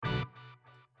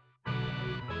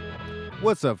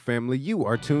What's up, family? You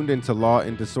are tuned into Law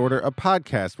and Disorder, a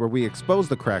podcast where we expose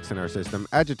the cracks in our system,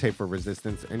 agitate for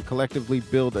resistance, and collectively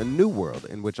build a new world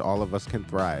in which all of us can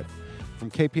thrive. From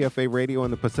KPFA Radio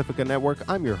and the Pacifica Network,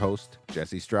 I'm your host,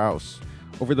 Jesse Strauss.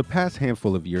 Over the past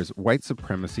handful of years, white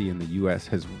supremacy in the U.S.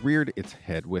 has reared its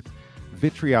head with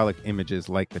vitriolic images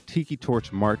like the Tiki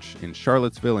Torch March in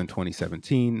Charlottesville in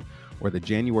 2017 or the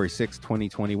January 6,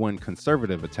 2021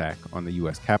 conservative attack on the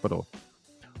U.S. Capitol.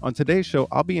 On today's show,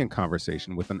 I'll be in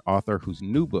conversation with an author whose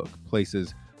new book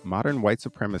places modern white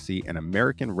supremacy and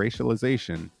American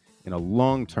racialization in a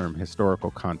long-term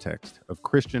historical context of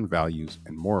Christian values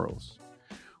and morals.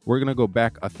 We're going to go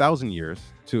back 1,000 years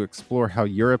to explore how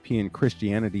European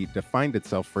Christianity defined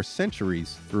itself for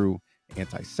centuries through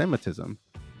anti-Semitism.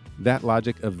 That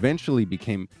logic eventually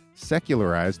became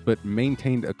secularized but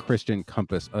maintained a Christian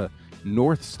compass, a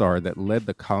North Star that led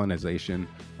the colonization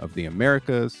of the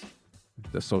Americas,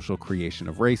 the social creation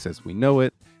of race as we know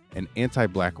it, and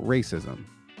anti-Black racism.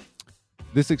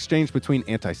 This exchange between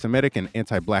anti-Semitic and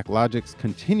anti-Black logics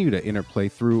continue to interplay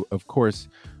through, of course,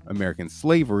 American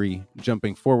slavery,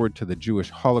 jumping forward to the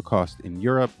Jewish Holocaust in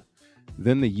Europe,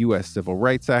 then the U.S. Civil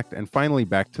Rights Act, and finally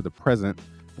back to the present,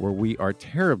 where we are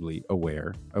terribly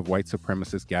aware of white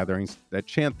supremacist gatherings that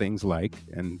chant things like,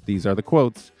 and these are the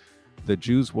quotes, "The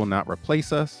Jews will not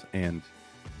replace us," and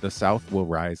 "The South will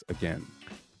rise again."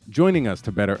 Joining us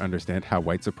to better understand how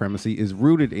white supremacy is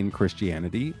rooted in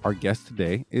Christianity, our guest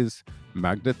today is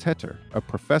Magda Teter, a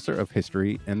professor of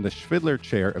history and the Schvidler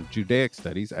Chair of Judaic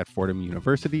Studies at Fordham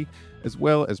University, as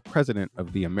well as president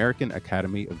of the American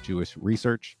Academy of Jewish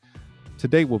Research.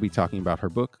 Today we'll be talking about her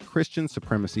book, Christian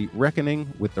Supremacy: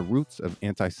 Reckoning with the Roots of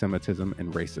Anti-Semitism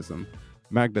and Racism.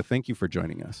 Magda, thank you for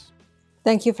joining us.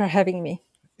 Thank you for having me.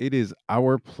 It is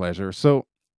our pleasure. So,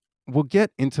 we'll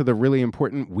get into the really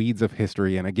important weeds of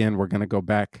history. And again, we're going to go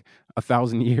back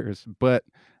 1,000 years. But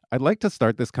I'd like to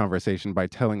start this conversation by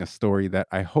telling a story that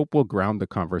I hope will ground the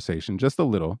conversation just a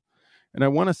little. And I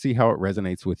want to see how it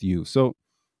resonates with you. So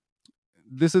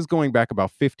this is going back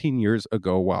about 15 years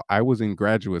ago while I was in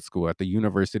graduate school at the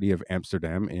University of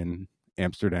Amsterdam in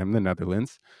Amsterdam, the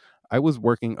Netherlands. I was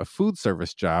working a food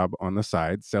service job on the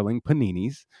side selling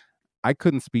paninis. I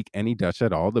couldn't speak any Dutch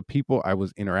at all. The people I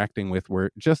was interacting with were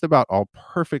just about all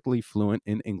perfectly fluent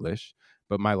in English,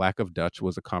 but my lack of Dutch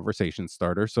was a conversation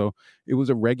starter. So it was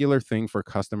a regular thing for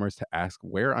customers to ask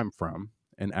where I'm from.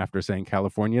 And after saying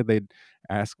California, they'd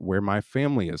ask where my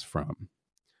family is from.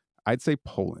 I'd say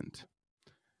Poland.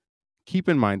 Keep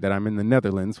in mind that I'm in the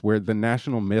Netherlands, where the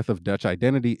national myth of Dutch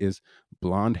identity is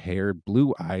blonde-haired,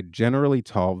 blue-eyed, generally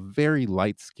tall, very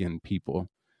light-skinned people.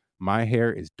 My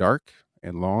hair is dark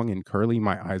and long and curly.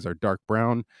 My eyes are dark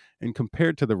brown. And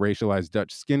compared to the racialized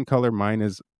Dutch skin color, mine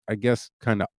is, I guess,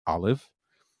 kind of olive.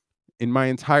 In my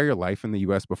entire life in the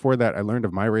US before that, I learned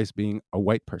of my race being a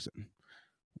white person.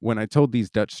 When I told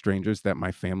these Dutch strangers that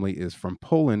my family is from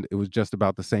Poland, it was just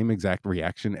about the same exact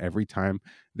reaction every time.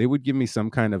 They would give me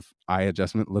some kind of eye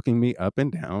adjustment, looking me up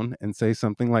and down, and say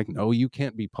something like, "No, you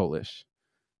can't be Polish."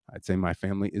 I'd say my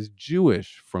family is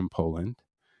Jewish from Poland.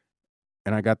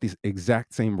 And I got the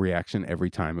exact same reaction every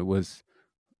time. It was,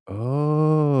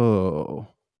 oh.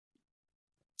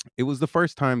 It was the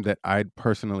first time that I'd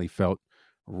personally felt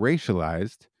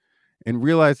racialized, and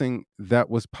realizing that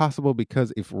was possible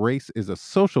because if race is a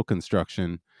social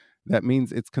construction, that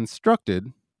means it's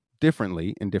constructed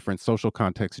differently in different social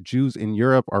contexts. Jews in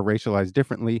Europe are racialized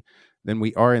differently than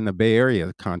we are in the Bay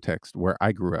Area context where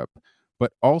I grew up.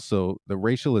 But also the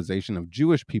racialization of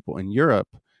Jewish people in Europe,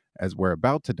 as we're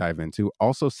about to dive into,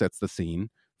 also sets the scene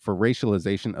for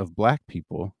racialization of Black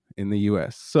people in the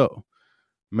US. So,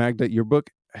 Magda, your book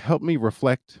helped me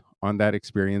reflect on that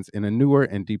experience in a newer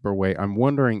and deeper way. I'm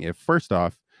wondering if, first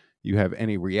off, you have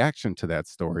any reaction to that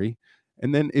story,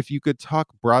 and then if you could talk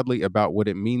broadly about what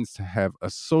it means to have a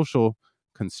social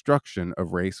construction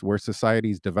of race where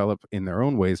societies develop in their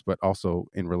own ways, but also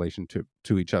in relation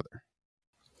to each other.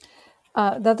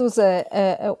 That was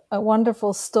a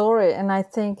wonderful story, and I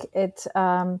think it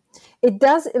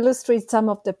does illustrate some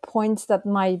of the points that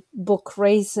my book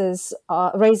raises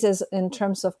in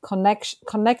terms of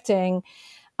connecting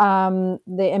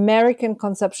the American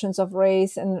conceptions of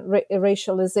race and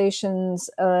racializations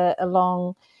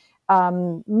along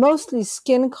mostly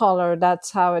skin color.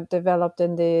 That's how it developed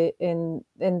in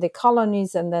the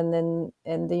colonies and then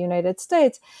in the United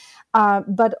States.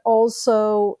 But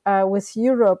also with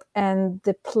Europe and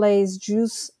the place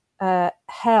Jews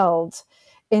held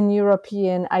in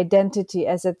European identity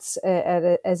as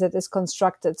it is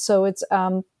constructed. So it's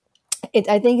I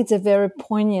think it's a very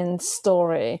poignant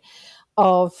story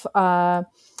of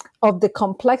of the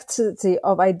complexity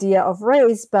of idea of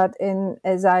race. But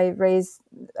as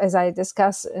I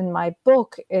discuss in my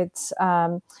book, it's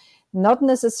not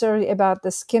necessarily about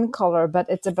the skin color, but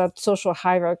it's about social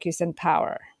hierarchies and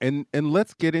power. And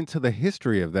let's get into the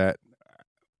history of that,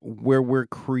 where we're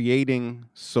creating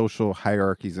social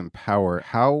hierarchies and power.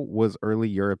 How was early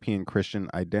European Christian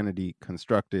identity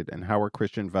constructed, and how are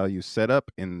Christian values set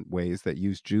up in ways that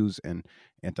use Jews and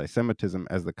anti-Semitism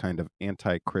as the kind of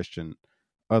anti-Christian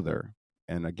other?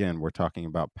 And again, we're talking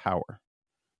about power.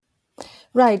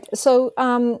 Right. So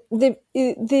the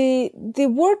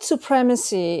word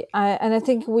supremacy, and I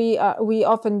think we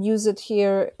often use it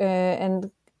here, and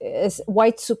as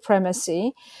white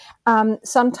supremacy,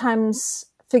 sometimes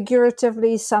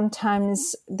figuratively,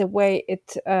 sometimes the way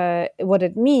it what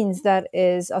it means, that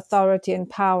is authority and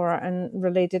power, and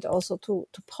related also to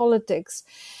politics.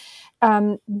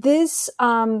 This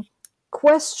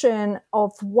question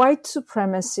of white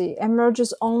supremacy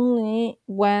emerges only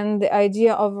when the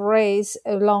idea of race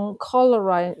along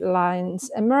color lines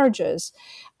emerges.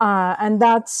 And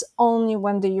that's only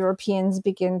when the Europeans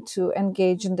begin to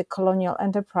engage in the colonial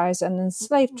enterprise and in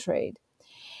slave trade.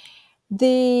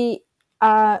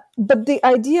 But the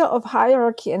idea of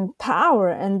hierarchy and power,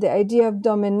 and the idea of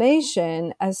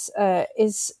domination is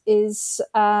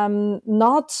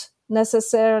not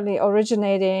necessarily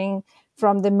originating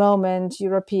from the moment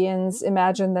Europeans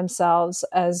imagine themselves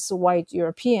as white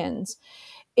Europeans.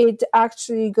 It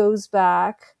actually goes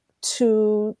back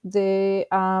to the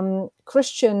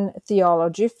Christian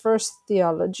theology, first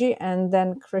theology, and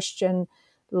then Christian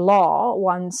law,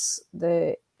 once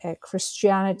the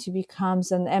Christianity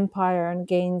becomes an empire and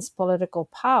gains political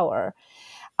power.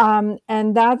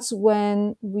 And that's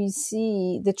when we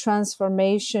see the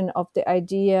transformation of the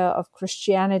idea of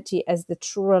Christianity as the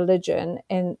true religion,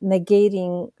 and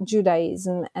negating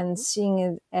Judaism and seeing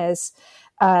it as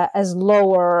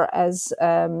lower, as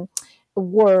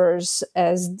worse,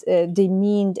 as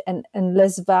demeaned and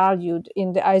less valued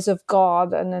in the eyes of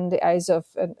God, and in the eyes of,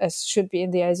 as should be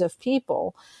in the eyes of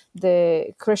people.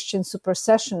 The Christian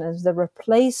supersession is the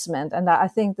replacement. And I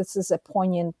think this is a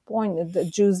poignant point. The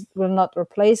Jews will not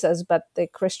replace us, but the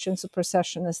Christian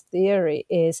supersessionist theory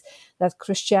is that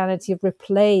Christianity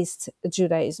replaced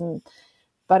Judaism.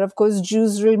 But of course,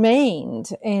 Jews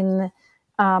remained in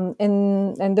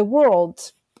the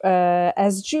world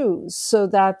as Jews. So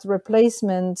that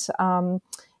replacement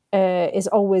is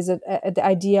always the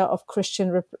idea of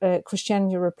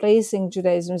Christianity replacing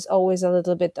Judaism is always a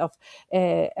little bit of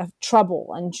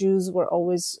trouble, and Jews were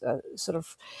always sort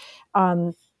of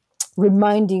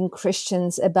reminding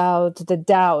Christians about the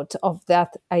doubt of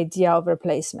that idea of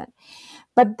replacement.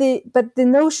 But the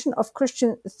notion of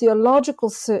Christian theological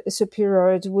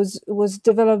superiority was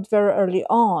developed very early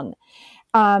on.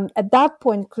 At that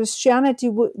point, Christianity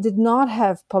did not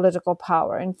have political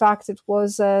power. In fact, it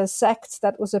was a sect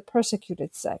that was a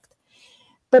persecuted sect.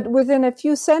 But within a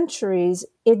few centuries,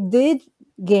 it did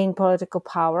gain political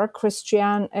power.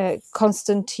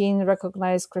 Constantine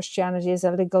recognized Christianity as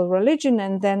a legal religion,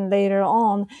 and then later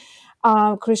on,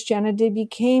 Christianity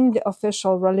became the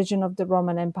official religion of the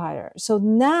Roman Empire. So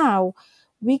now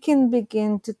we can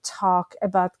begin to talk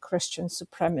about Christian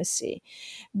supremacy,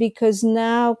 because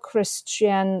now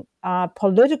Christian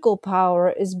political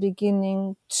power is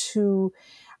beginning to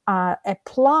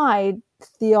apply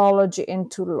theology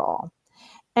into law.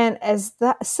 And as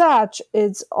such,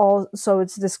 it's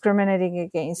discriminating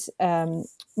against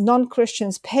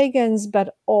non-Christians, pagans,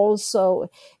 but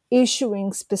also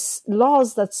issuing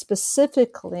laws that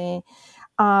specifically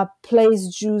place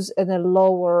Jews in a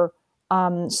lower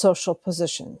social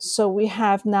position. So we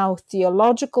have now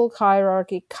theological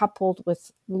hierarchy coupled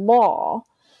with law.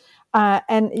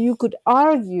 And you could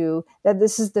argue that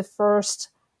this is the first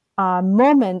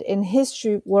moment in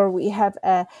history where we have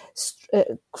a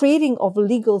creating of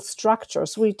legal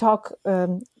structures. We talk,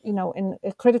 in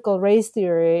a critical race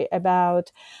theory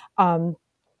about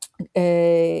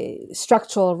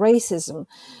structural racism.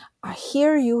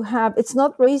 Here you have, it's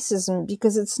not racism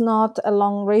because it's not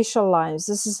along racial lines.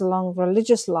 This is along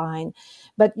religious line,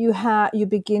 but you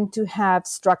begin to have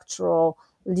structural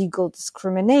legal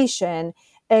discrimination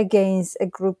against a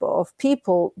group of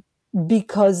people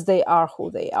because they are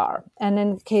who they are. And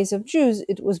in the case of Jews,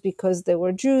 it was because they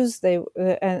were Jews.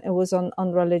 And it was on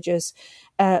religious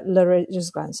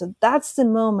grounds. So that's the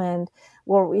moment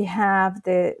where we have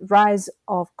the rise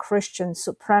of Christian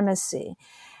supremacy.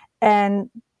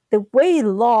 And the way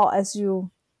law, as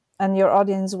you and your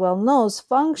audience well knows,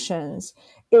 functions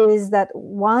is that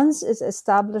once it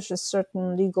establishes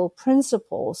certain legal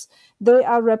principles, they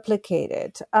are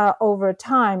replicated over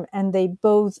time, and they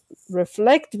both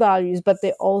reflect values, but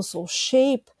they also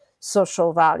shape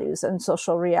social values and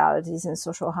social realities and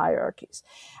social hierarchies.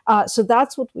 So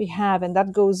that's what we have, and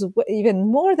that goes even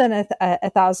more than a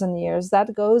thousand years.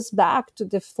 That goes back to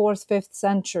the 4th, 5th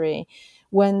century,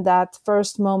 when that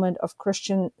first moment of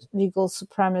Christian legal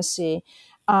supremacy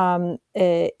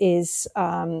is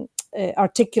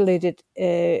articulated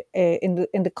in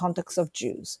the context of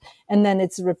Jews, and then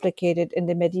it's replicated in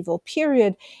the medieval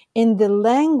period in the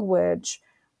language,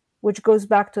 which goes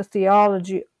back to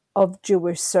theology of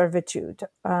Jewish servitude,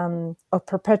 of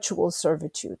perpetual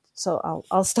servitude. So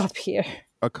I'll stop here.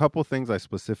 A couple things I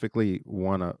specifically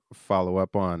want to follow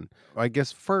up on. I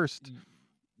guess first,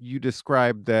 you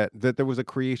described that there was a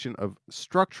creation of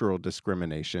structural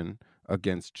discrimination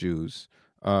against Jews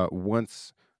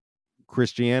once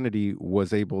Christianity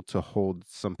was able to hold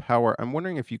some power. I'm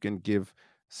wondering if you can give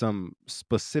some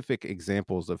specific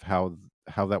examples of how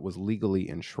that was legally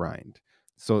enshrined,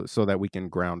 so that we can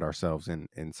ground ourselves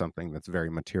in something that's very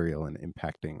material and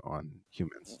impacting on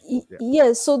humans. Yeah.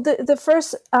 Yes, so the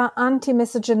first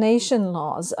anti-miscegenation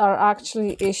laws are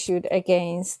actually issued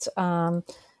against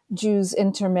Jews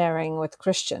intermarrying with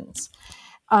Christians.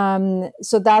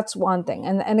 So that's one thing.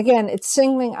 And again, it's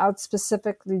singling out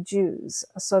specifically Jews.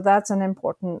 So that's an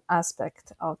important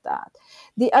aspect of that.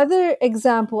 The other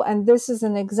example, and this is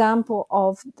an example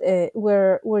of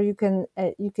where you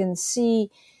can see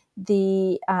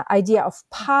the idea of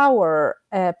power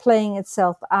playing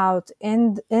itself out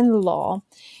in law,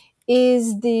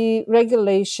 is the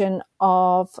regulation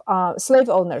of slave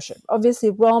ownership. Obviously,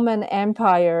 Roman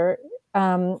Empire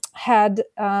had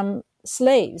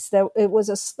slaves. It was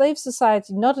a slave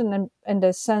society, not in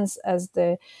the sense as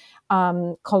the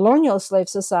colonial slave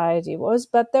society was,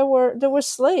 but there were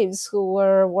slaves who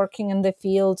were working in the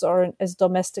fields or as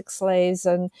domestic slaves,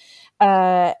 and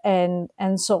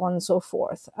so on and so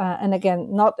forth. And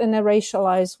again, not in a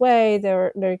racialized way.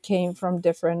 They came from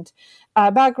different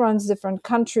backgrounds, different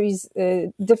countries,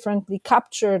 differently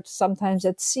captured, sometimes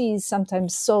at sea,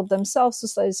 sometimes sold themselves to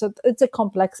slaves. So it's a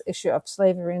complex issue of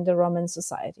slavery in the Roman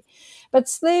society. But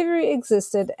slavery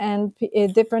existed, and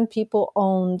different people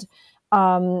owned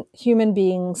human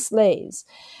being slaves.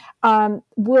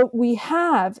 What we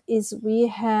have is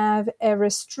a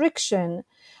restriction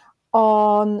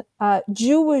on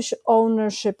Jewish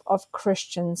ownership of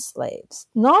Christian slaves,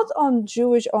 not on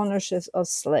Jewish ownership of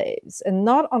slaves, and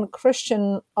not on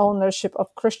Christian ownership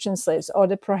of Christian slaves, or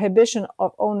the prohibition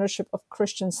of ownership of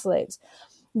Christian slaves,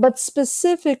 but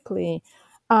specifically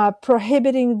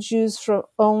prohibiting Jews from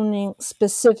owning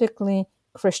specifically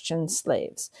Christian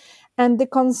slaves. And the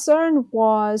concern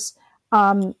was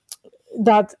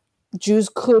that Jews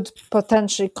could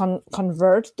potentially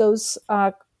convert those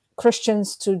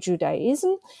Christians to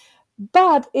Judaism,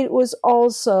 but it was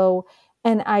also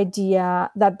an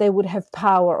idea that they would have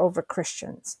power over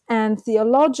Christians. And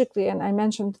theologically, and I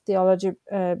mentioned theology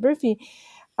briefly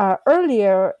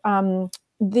earlier,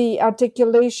 the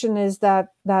articulation is that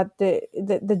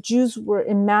the Jews were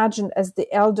imagined as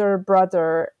the elder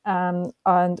brother,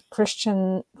 and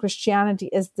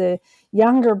Christianity as the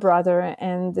younger brother,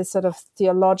 and the sort of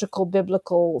theological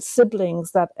biblical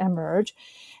siblings that emerge.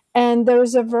 And there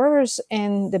is a verse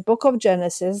in the book of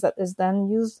Genesis that is then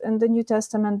used in the New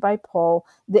Testament by Paul: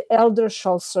 the elder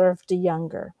shall serve the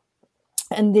younger.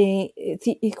 And the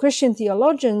Christian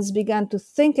theologians began to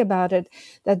think about it,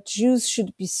 that Jews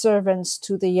should be servants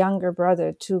to the younger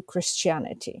brother, to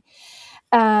Christianity.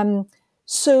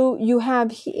 So you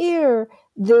have here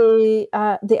the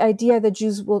idea that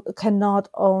Jews cannot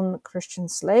own Christian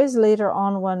slaves. Later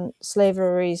on, when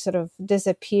slavery sort of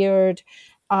disappeared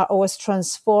or was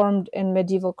transformed in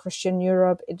medieval Christian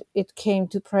Europe, it came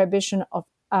to prohibition of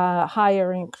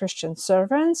hiring Christian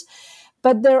servants.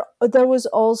 But there was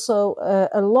also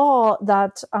a law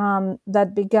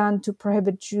that began to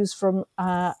prohibit Jews from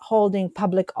holding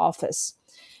public office,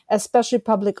 especially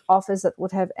public office that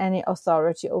would have any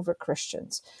authority over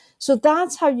Christians. So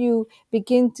that's how you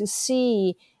begin to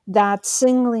see that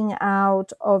singling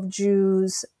out of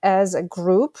Jews as a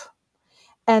group,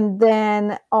 and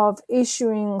then of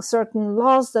issuing certain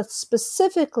laws that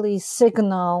specifically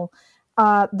signal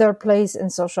their place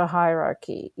in social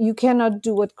hierarchy. You cannot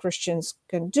do what Christians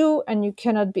can do, and you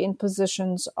cannot be in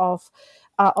positions of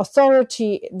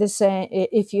authority the same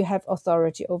if you have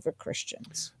authority over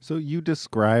Christians. So you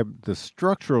described the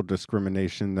structural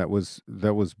discrimination that was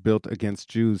built against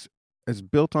Jews as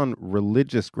built on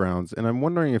religious grounds, and I'm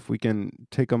wondering if we can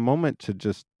take a moment to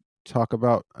just talk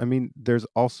about. I mean, there's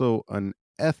also an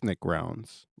ethnic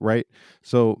grounds, right?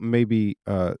 So maybe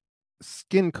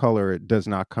skin color does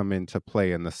not come into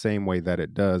play in the same way that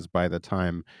it does by the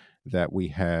time that we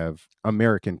have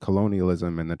American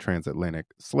colonialism and the transatlantic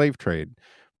slave trade.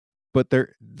 But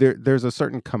there's a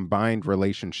certain combined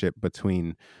relationship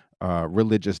between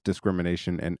religious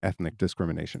discrimination and ethnic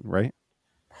discrimination, right?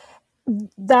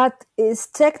 That is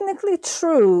technically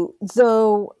true,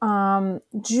 though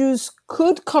Jews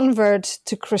could convert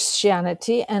to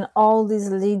Christianity and all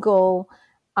these legal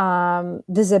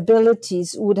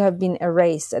disabilities would have been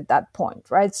erased at that point,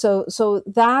 right? So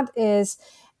that is,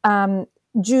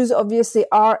 Jews obviously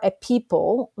are a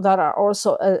people that are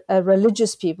also a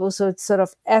religious people, so it's sort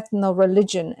of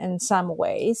ethno-religion in some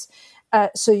ways.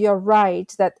 So you're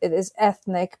right that it is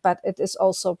ethnic, but it is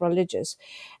also religious.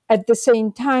 At the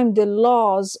same time, the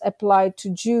laws apply to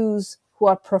Jews who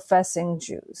are professing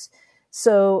Jews.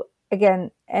 So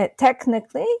again,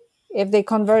 technically, if they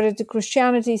converted to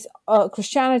Christianity,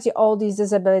 all these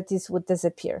disabilities would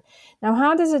disappear. Now,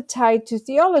 how does it tie to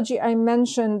theology? I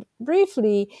mentioned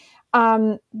briefly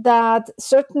that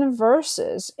certain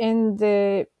verses in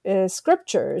the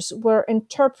scriptures were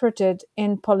interpreted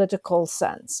in political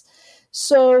sense.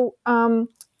 So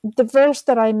the verse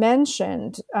that I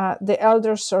mentioned, the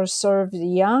elders shall serve the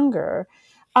younger,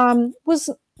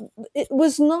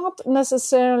 was not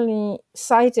necessarily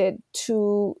cited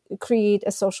to create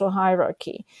a social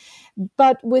hierarchy,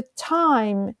 but with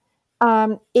time,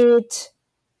 it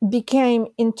became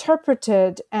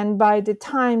interpreted, and by the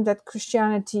time that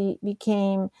Christianity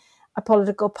became a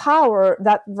political power,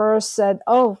 that verse said,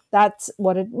 oh, that's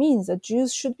what it means, that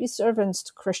Jews should be servants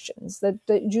to Christians, that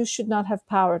the Jews should not have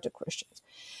power to Christians.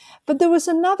 But there was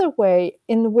another way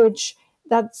in which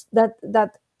that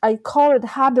I call it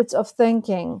habits of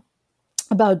thinking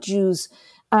about Jews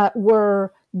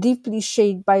were deeply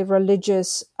shaped by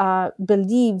religious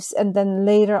beliefs and then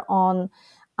later on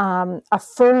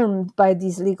affirmed by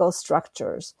these legal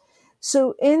structures.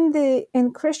 So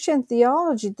in Christian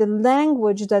theology, the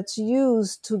language that's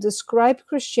used to describe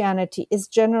Christianity is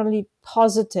generally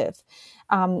positive.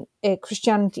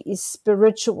 Christianity is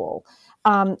spiritual.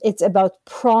 It's about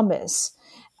promise.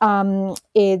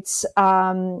 It's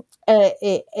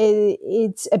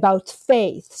about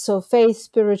faith. So faith,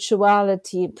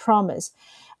 spirituality, promise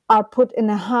are put in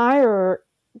a higher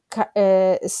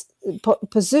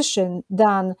position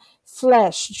than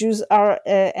flesh. Jews are,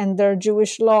 and their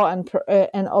Jewish law and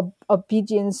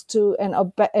obedience to and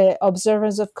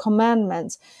observance of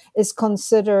commandments is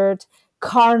considered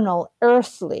carnal,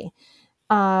 earthly.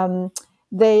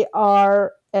 They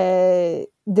are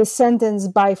descendants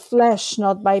by flesh,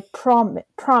 not by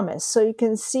promise. So you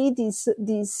can see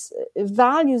these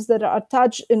values that are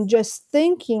attached in just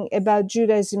thinking about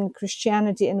Judaism and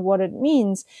Christianity and what it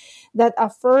means, that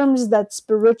affirms that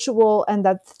spiritual and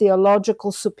that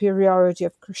theological superiority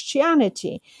of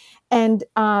Christianity, and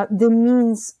the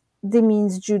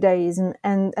means Judaism,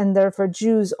 and therefore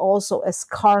Jews also as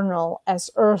carnal, as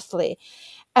earthly.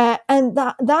 And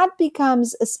that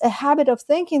becomes a habit of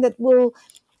thinking that will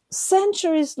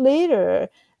centuries later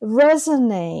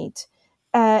resonate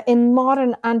in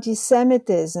modern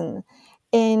anti-Semitism,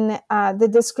 in the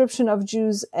description of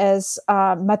Jews as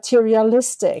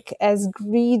materialistic, as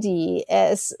greedy,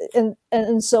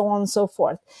 and so on and so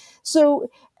forth. So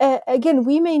again,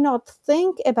 we may not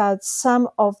think about some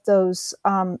of those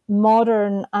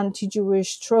modern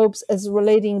anti-Jewish tropes as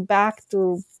relating back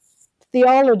to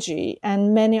theology,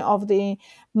 and many of the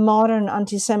modern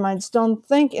anti-Semites don't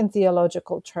think in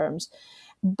theological terms.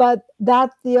 But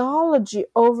that theology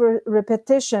over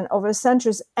repetition, over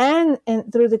centuries, and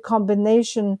through the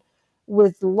combination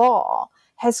with law,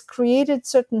 has created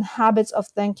certain habits of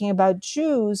thinking about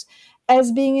Jews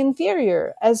as being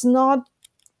inferior, as not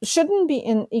shouldn't be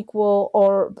in equal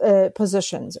or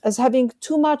positions, as having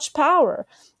too much power.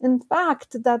 In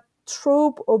fact, that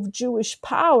trope of Jewish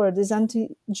power, this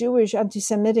anti-Jewish,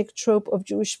 anti-Semitic trope of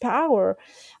Jewish power,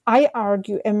 I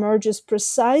argue emerges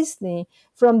precisely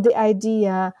from the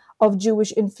idea of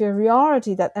Jewish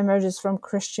inferiority that emerges from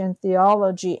Christian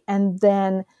theology, and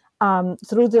then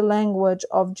through the language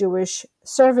of Jewish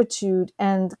servitude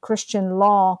and Christian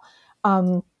law,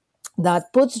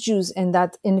 that puts Jews in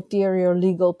that inferior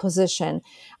legal position,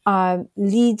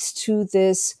 leads to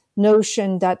this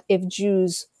notion that if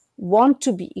Jews want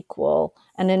to be equal,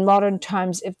 and in modern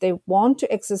times, if they want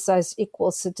to exercise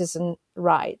equal citizen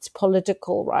rights,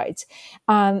 political rights,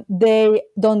 they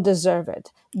don't deserve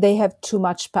it. They have too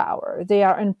much power. They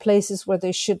are in places where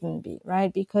they shouldn't be,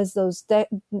 right? Because those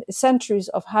centuries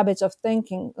of habits of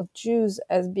thinking of Jews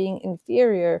as being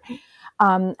inferior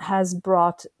has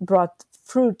brought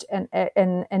fruit,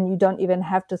 and you don't even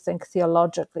have to think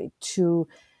theologically to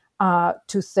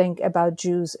think about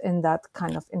Jews in that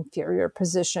kind of inferior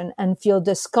position and feel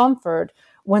discomfort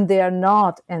when they are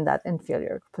not in that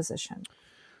inferior position.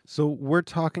 So we're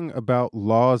talking about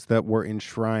laws that were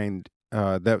enshrined,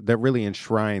 that really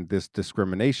enshrined this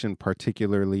discrimination,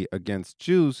 particularly against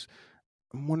Jews.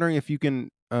 I'm wondering if you can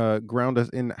ground us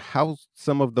in how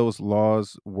some of those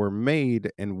laws were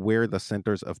made and where the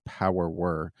centers of power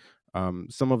were.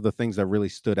 Some of the things that really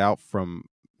stood out from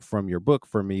your book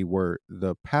for me were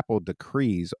the papal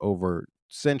decrees over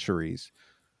centuries.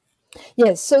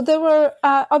 Yes, so there were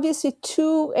obviously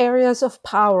two areas of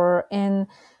power in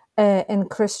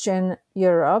Christian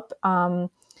Europe.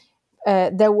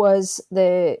 There was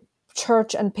the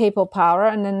church and papal power,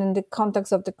 and then in the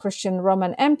context of the Christian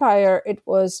Roman Empire, it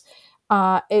was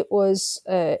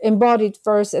embodied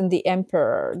first in the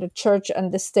emperor. The church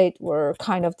and the state were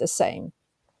kind of the same,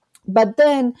 but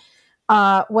then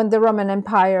when the Roman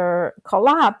Empire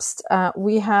collapsed,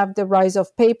 we have the rise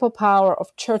of papal power,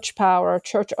 of church power,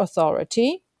 church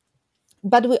authority,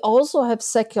 but we also have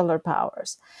secular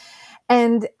powers,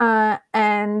 and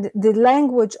the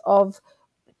language of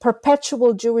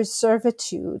perpetual Jewish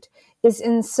servitude is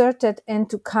inserted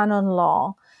into canon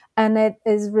law, and it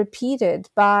is repeated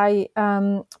by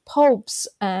popes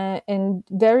in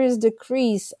various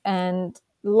decrees and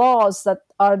laws that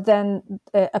are then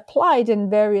applied in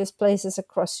various places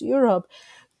across Europe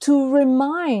to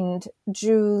remind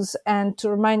Jews and to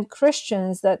remind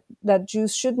Christians that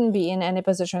Jews shouldn't be in any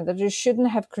position, that they shouldn't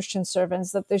have Christian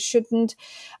servants, that they shouldn't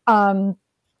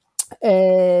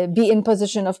be in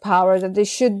position of power, that they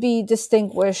should be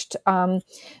distinguished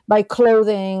by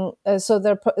clothing, so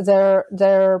their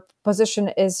position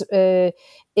is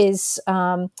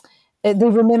they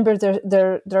remember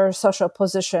their social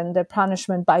position, their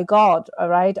punishment by God,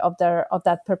 right, of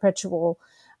that perpetual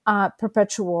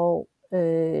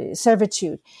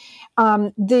servitude.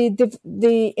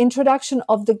 The introduction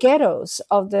of the ghettos,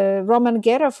 of the Roman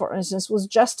ghetto, for instance, was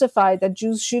justified that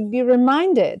Jews should be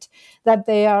reminded that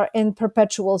they are in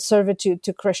perpetual servitude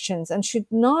to Christians and should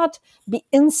not be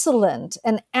insolent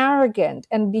and arrogant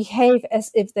and behave as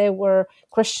if they were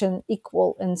Christian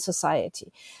equal in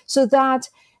society. So that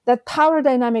power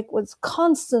dynamic was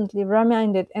constantly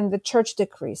reminded in the church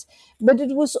decrees, but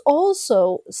it was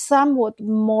also somewhat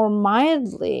more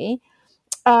mildly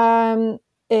um,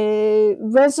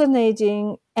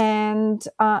 resonating and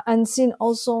seen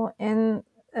also in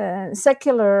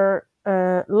secular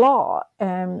law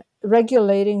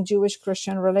regulating Jewish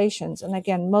Christian relations, and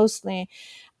again mostly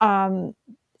the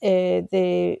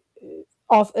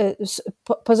of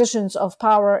positions of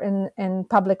power in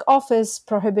public office,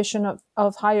 prohibition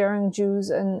of hiring Jews,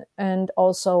 and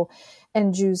also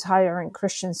and Jews hiring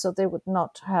Christians, so they would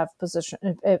not have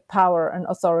position power and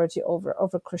authority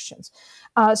over Christians.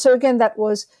 So again, that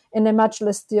was in a much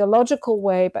less theological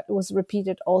way, but it was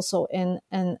repeated also in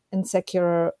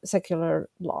secular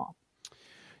law.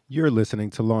 You're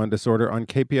listening to Law and Disorder on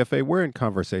KPFA. We're in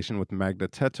conversation with Magda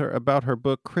Teter about her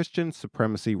book, Christian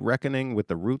Supremacy, Reckoning with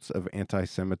the Roots of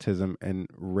Anti-Semitism and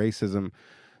Racism.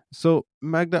 So,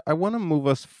 Magda, I want to move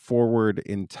us forward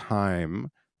in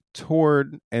time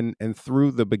toward and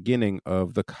through the beginning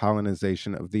of the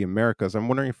colonization of the Americas. I'm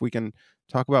wondering if we can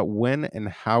talk about when and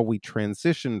how we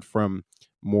transitioned from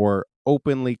more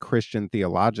openly Christian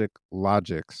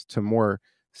logics to more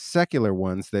secular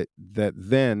ones that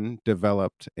then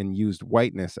developed and used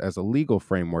whiteness as a legal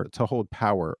framework to hold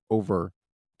power over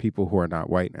people who are not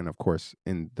white, and of course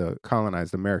in the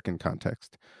colonized American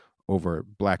context over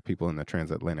Black people in the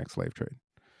transatlantic slave trade.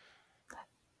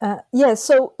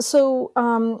 So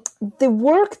the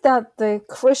work that the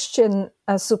Christian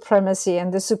supremacy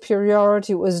and the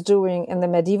superiority was doing in the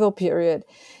medieval period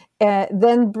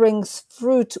then brings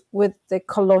fruit with the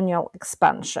colonial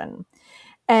expansion.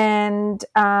 And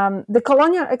the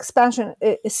colonial expansion,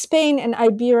 Spain and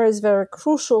Iberia is very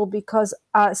crucial because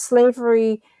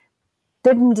slavery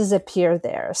didn't disappear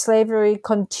there. Slavery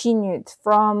continued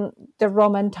from the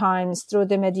Roman times through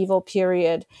the medieval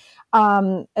period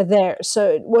there. So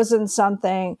it wasn't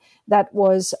something that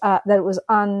was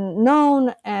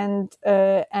unknown and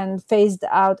phased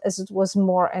out as it was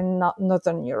more in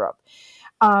Northern Europe.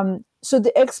 So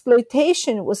the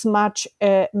exploitation was much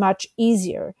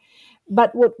easier.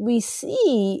 But what we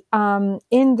see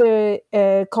in the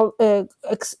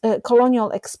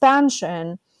colonial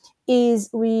expansion is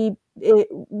with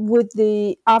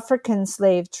the African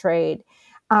slave trade,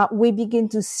 we begin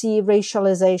to see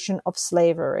racialization of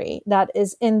slavery. That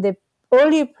is in the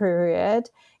early period,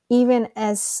 even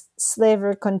as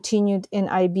slavery continued in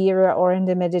Iberia or in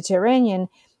the Mediterranean,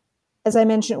 as I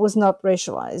mentioned, was not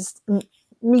racialized.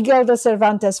 Miguel de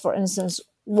Cervantes, for instance,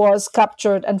 was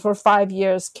captured and for 5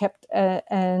 years kept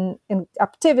in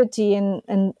captivity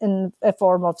in a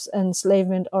form of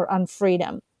enslavement or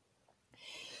unfreedom.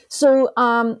 So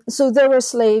there were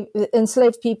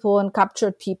enslaved people and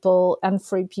captured people and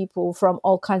free people from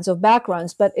all kinds of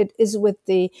backgrounds. But it is with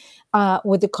the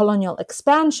colonial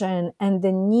expansion and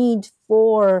the need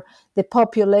for the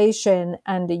population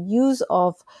and the use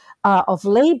of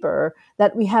labor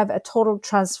that we have a total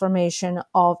transformation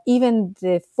of even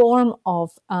the form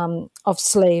of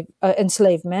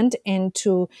enslavement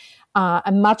into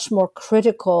a much more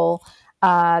critical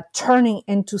turning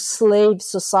into slave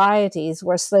societies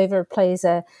where slavery plays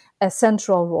a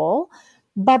central role,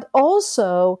 but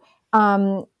also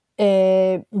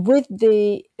with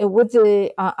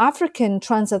the African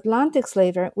transatlantic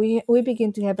slavery, we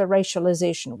begin to have a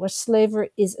racialization where slavery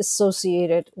is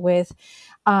associated with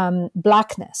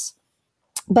blackness.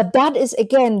 But that is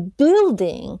again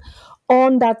building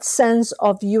on that sense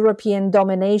of European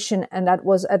domination, and that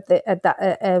was at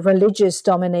the religious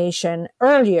domination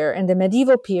earlier in the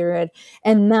medieval period,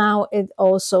 and now it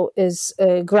also is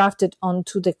grafted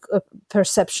onto the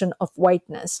perception of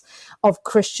whiteness, of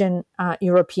Christian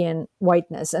European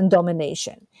whiteness and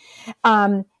domination,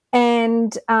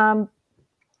 and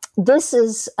this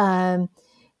is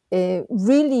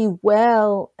really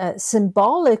well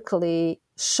symbolically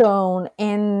shown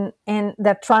in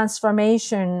the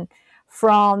transformation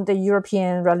from the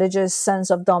European religious sense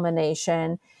of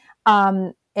domination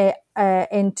into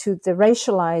the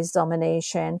racialized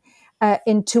domination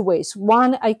in two ways.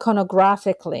 One,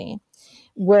 iconographically,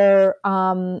 where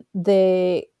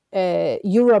the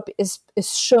Europe is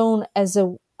shown as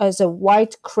a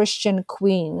white Christian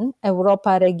queen.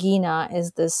 Europa Regina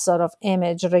is this sort of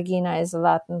image. Regina is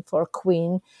Latin for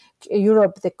queen.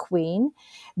 Europe, the queen,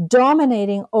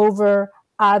 dominating over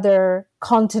other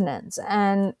continents,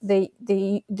 and the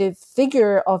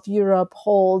figure of Europe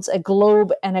holds a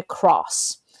globe and a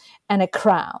cross and a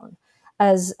crown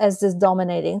as this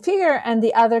dominating figure, and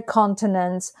the other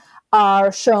continents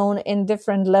are shown in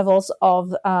different levels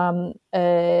of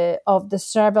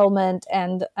disablement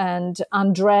and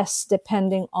undress,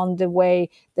 depending on the way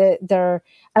their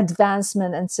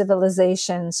advancement and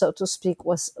civilization, so to speak,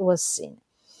 was seen.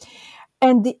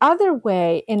 And the other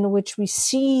way in which we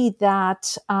see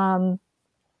that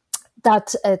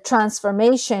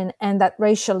transformation and that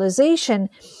racialization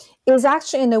is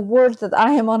actually in a word that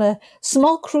I am on a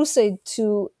small crusade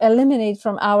to eliminate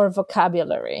from our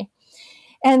vocabulary.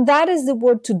 And that is the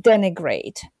word to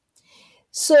denigrate.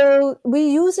 So we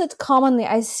use it commonly.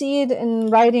 I see it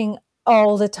in writing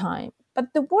all the time.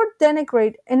 But the word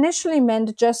denigrate initially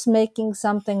meant just making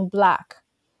something black.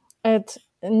 It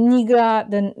nigra,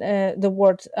 the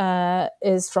word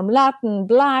is from Latin,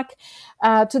 black.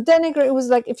 To denigrate, it was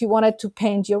like if you wanted to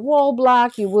paint your wall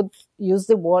black, you would use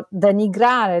the word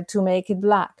denigrare to make it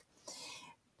black.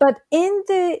 But in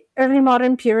the early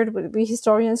modern period, what we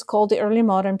historians call the early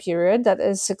modern period, that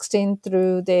is 16th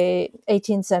through the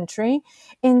 18th century,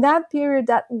 in that period,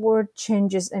 that word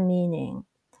changes a meaning.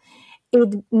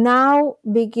 It now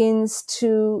begins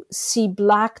to see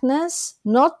blackness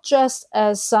not just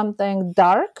as something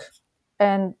dark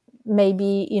and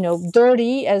maybe,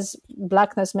 dirty, as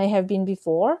blackness may have been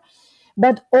before,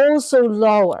 but also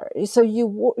lower. So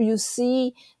you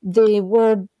see the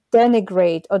word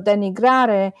denigrate or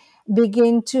denigrare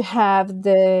begin to have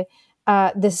the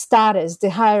status,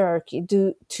 the hierarchy,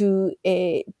 to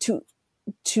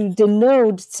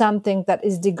denote something that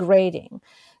is degrading.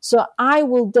 So I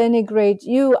will denigrate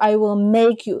you. I will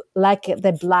make you like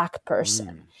the black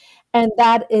person. And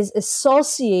that is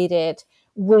associated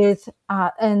with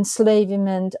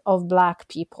enslavement of black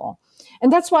people.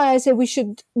 And that's why I say we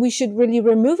should really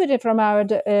remove it from our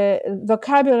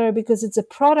vocabulary, because it's a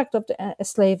product of the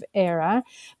slave era.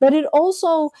 But it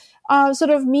also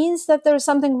sort of means that there's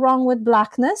something wrong with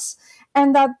blackness,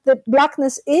 and that the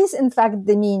blackness is in fact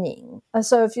demeaning.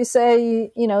 So if you say,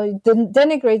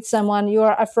 denigrate someone, you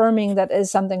are affirming that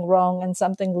is something wrong and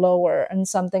something lower and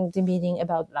something demeaning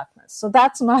about blackness. So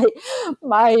that's my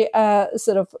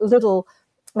sort of little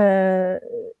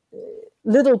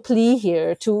plea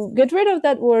here to get rid of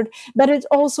that word. But it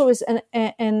also is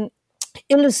an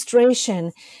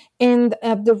illustration in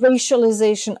the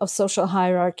racialization of social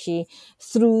hierarchy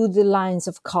through the lines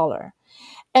of color.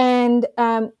 And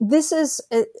this is,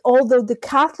 although the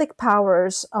Catholic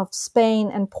powers of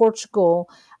Spain and Portugal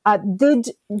did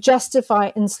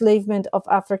justify enslavement of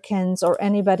Africans or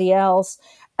anybody else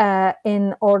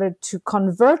in order to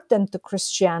convert them to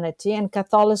Christianity, and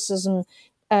Catholicism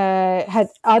had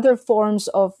other forms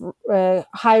of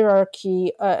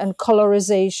hierarchy and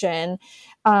colorization,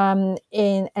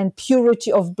 and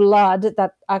purity of blood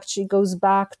that actually goes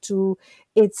back to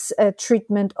its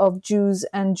treatment of Jews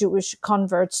and Jewish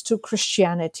converts to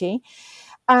Christianity.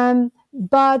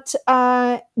 But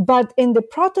in the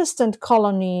Protestant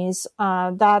colonies,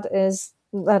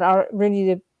 that are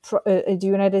really the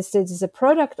United States is a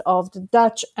product of the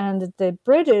Dutch and the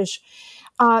British.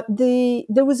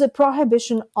 There was a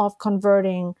prohibition of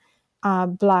converting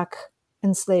Black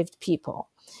enslaved people.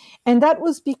 And that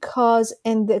was because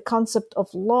in the concept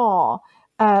of law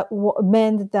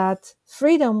meant that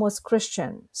freedom was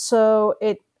Christian. So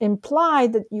it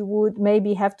implied that you would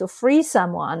maybe have to free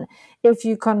someone if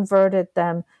you converted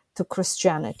them to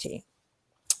Christianity.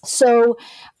 So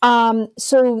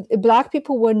Black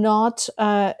people were not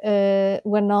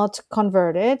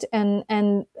converted,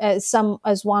 and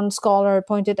as one scholar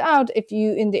pointed out, if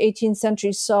you in the 18th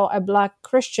century saw a Black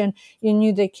Christian, you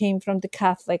knew they came from the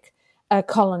Catholic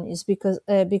colonies, because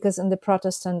in the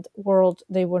Protestant world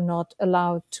they were not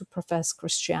allowed to profess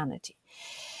Christianity.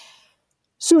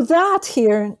 So that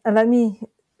here, let me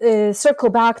circle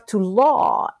back to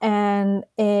law, and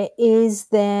is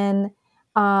then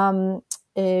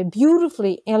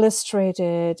beautifully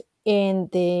illustrated in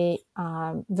the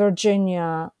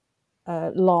Virginia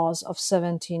laws of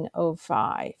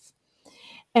 1705.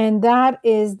 And that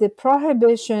is the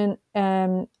prohibition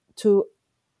to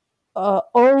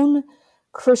own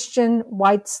Christian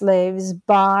white slaves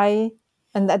by,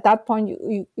 and at that point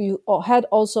you had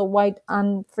also white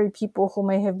unfree people who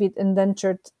may have been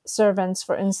indentured servants,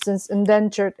 for instance,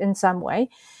 indentured in some way,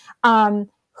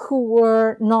 who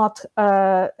were not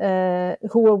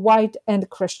who were white and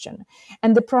Christian.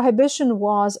 And the prohibition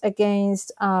was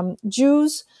against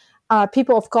Jews,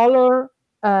 people of color,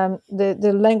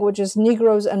 the languages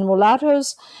Negroes and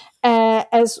mulattoes,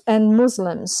 and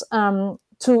Muslims,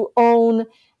 to own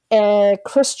a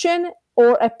Christian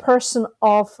or a person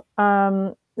of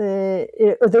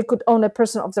they could own a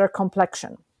person of their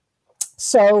complexion.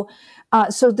 So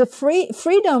the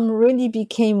freedom really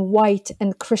became white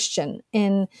and Christian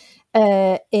in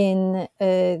the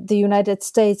United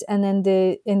States and in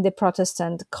the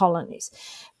Protestant colonies.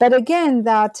 But again,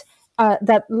 that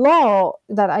law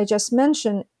that I just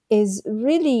mentioned is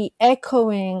really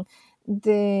echoing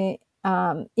the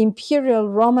imperial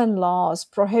Roman laws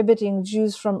prohibiting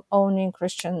Jews from owning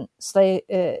Christian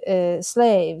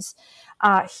slaves.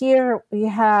 Here we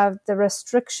have the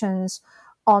restrictions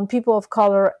on people of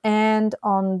color and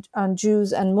on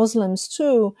Jews and Muslims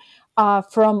too,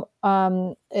 from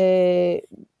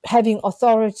having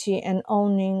authority and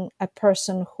owning a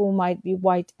person who might be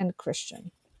white and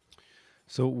Christian.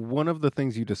 So one of the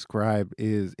things you describe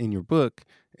is in your book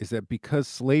is that because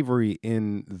slavery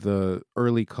in the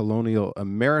early colonial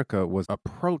America was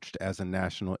approached as a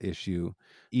national issue,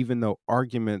 even though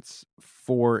arguments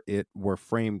for it were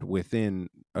framed within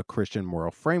a Christian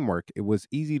moral framework, it was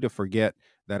easy to forget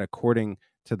that according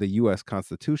to the US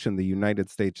Constitution, the United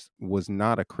States was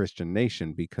not a Christian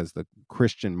nation because the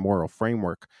Christian moral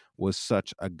framework was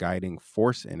such a guiding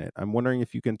force in it. I'm wondering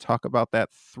if you can talk about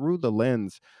that through the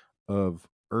lens of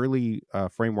early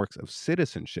frameworks of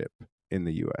citizenship in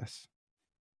the U.S.?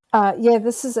 Yeah,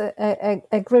 this is a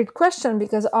great question,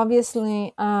 because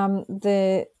obviously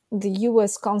the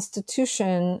U.S.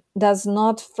 Constitution does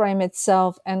not frame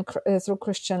itself through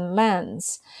Christian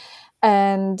lens,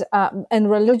 and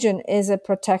religion is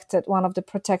one of the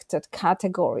protected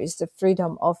categories, the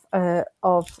freedom of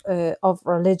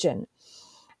religion.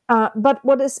 But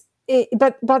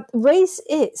race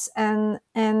is, and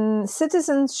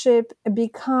citizenship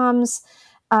becomes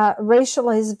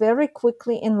racialized very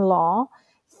quickly in law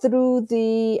through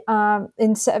the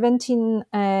in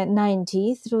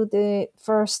 1790 through the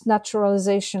first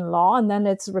naturalization law, and then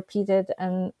it's repeated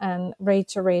and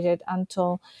reiterated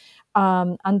until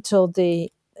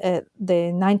the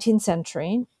 19th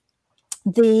century.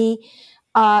 The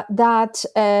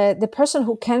person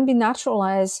who can be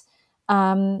naturalized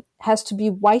has to be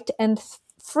white and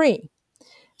free.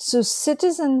 So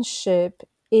citizenship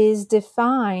is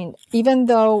defined, even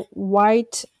though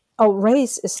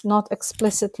race is not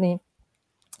explicitly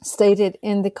stated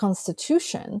in the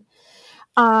Constitution.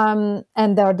 And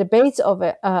there are debates of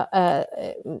it,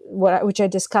 which I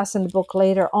discuss in the book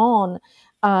later on,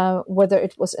 whether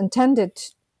it was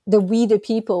intended, we the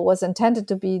people was intended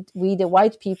to be we the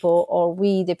white people, or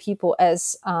we the people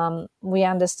as we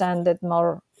understand it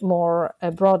more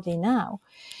broadly now.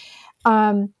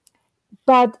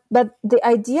 But the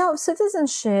idea of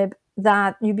citizenship,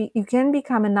 that you can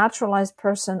become a naturalized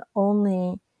person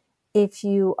only if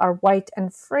you are white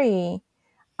and free,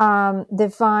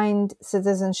 defined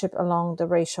citizenship along the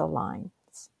racial lines.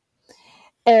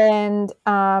 And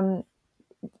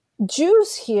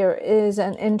Jews here is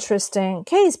an interesting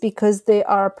case because they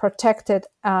are protected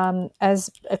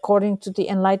as according to the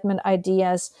Enlightenment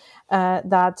ideas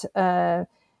that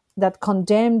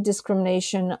condemn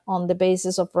discrimination on the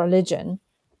basis of religion.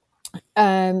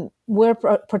 Were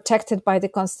protected by the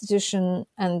Constitution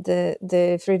and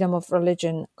the freedom of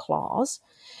religion clause.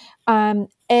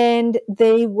 And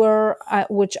they were,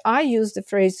 which I use the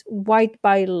phrase white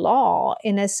by law,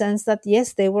 in a sense that,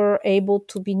 yes, they were able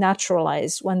to be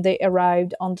naturalized when they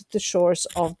arrived on the shores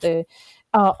of the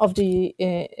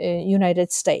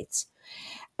United States.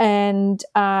 And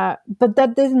but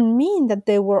that didn't mean that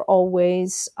they were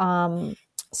always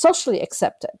socially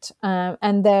accepted,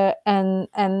 and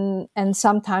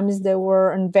sometimes there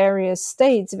were in various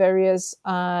states, various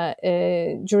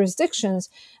jurisdictions,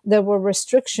 there were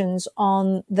restrictions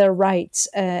on their rights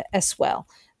as well,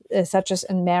 such as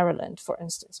in Maryland, for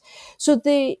instance. So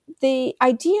the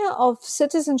idea of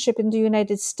citizenship in the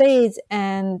United States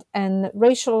and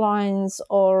racial lines,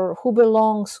 or who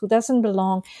belongs, who doesn't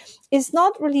belong, is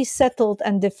not really settled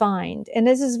and defined. And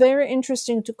this is very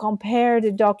interesting to compare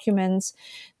the documents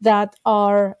that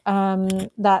are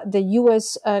that the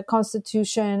U.S.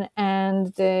 Constitution and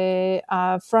the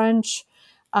French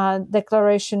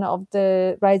Declaration of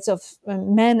the Rights of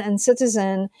Men and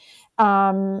Citizen,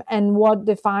 and what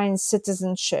defines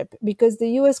citizenship. Because the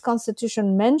U.S.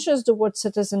 Constitution mentions the word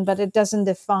citizen, but it doesn't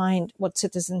define what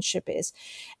citizenship is.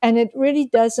 And it really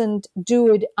doesn't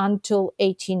do it until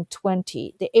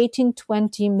 1820. The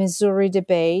 1820 Missouri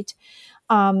debate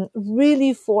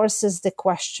really forces the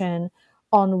question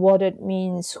on what it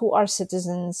means, who are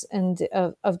citizens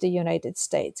of the United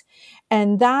States.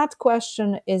 And that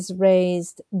question is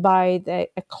raised by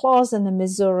a clause in the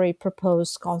Missouri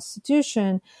proposed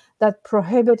constitution that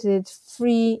prohibited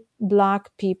free Black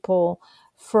people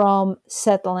from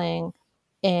settling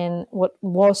in what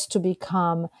was to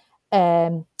become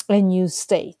a new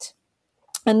state.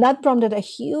 And that prompted a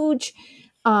huge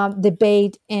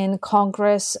debate in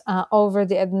Congress over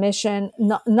the admission,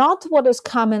 not what is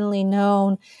commonly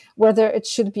known, whether it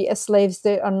should be a slave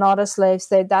state or not a slave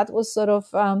state. That was sort of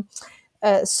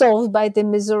solved by the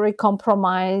Missouri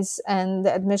Compromise and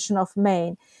the admission of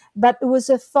Maine. But it was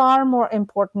a far more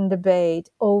important debate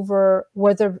over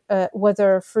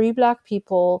whether free Black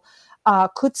people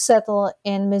could settle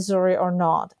in Missouri or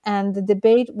not. And the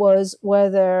debate was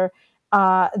whether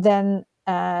then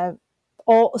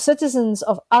all citizens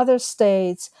of other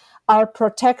states are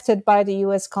protected by the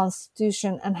U.S.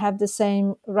 Constitution and have the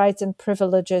same rights and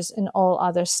privileges in all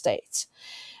other states.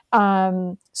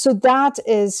 So that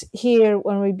is here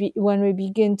when we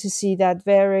begin to see that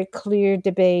very clear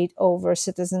debate over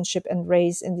citizenship and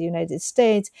race in the United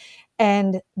States,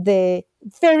 and the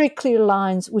very clear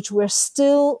lines which we're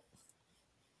still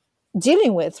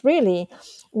dealing with, really,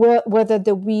 whether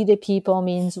the we the people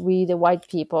means we the white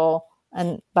people,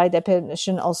 and by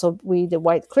definition also we the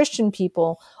white Christian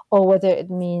people, or whether it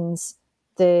means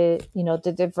the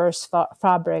diverse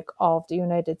fabric of the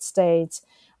United States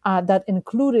that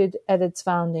included at its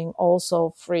founding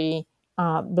also free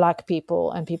Black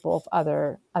people and people of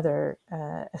other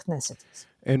ethnicities.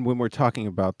 And when we're talking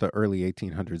about the early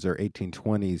 1800s or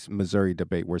 1820s Missouri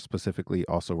debate, we're specifically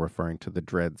also referring to the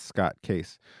Dred Scott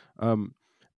case.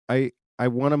 I I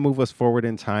want to move us forward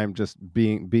in time, just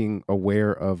being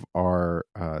aware of our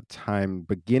time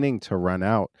beginning to run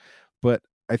out. But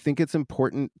I think it's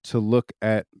important to look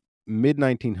at mid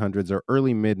 1900s or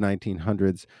early mid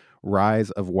 1900s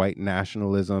rise of white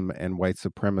nationalism and white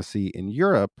supremacy in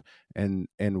Europe, and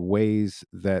ways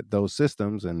that those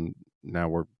systems, and now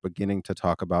we're beginning to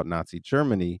talk about Nazi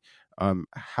Germany,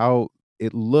 how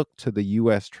it looked to the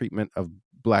U.S. treatment of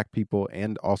Black people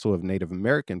and also of Native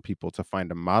American people to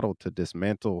find a model to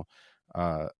dismantle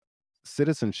uh,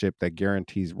 citizenship that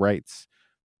guarantees rights,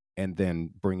 and then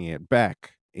bringing it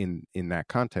back in that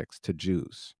context to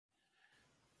Jews.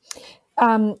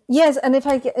 Yes, and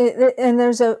and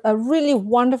there's a really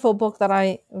wonderful book that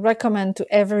I recommend to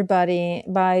everybody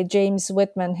by James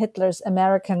Whitman, Hitler's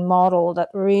American Model, that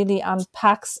really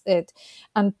unpacks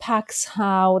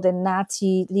how the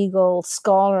Nazi legal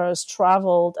scholars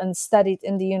traveled and studied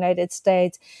in the United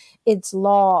States, its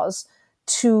laws,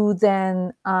 to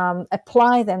then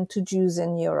apply them to Jews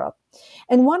in Europe.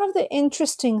 And one of the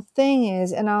interesting thing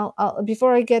is, and I'll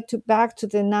before I get back to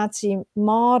the Nazi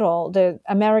model, the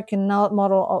American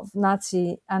model of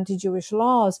Nazi anti-Jewish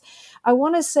laws, I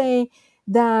want to say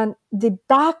that the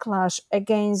backlash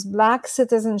against Black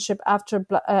citizenship after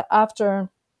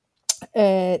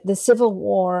the Civil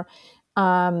War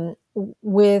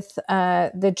with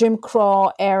the Jim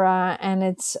Crow era and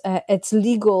its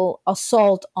legal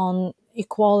assault on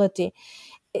equality,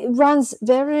 it runs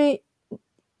very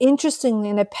interestingly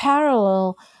in a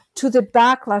parallel to the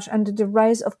backlash and the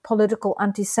rise of political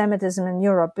anti-Semitism in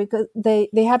Europe, because they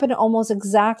happen almost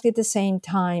exactly at the same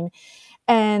time.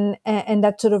 And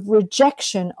that sort of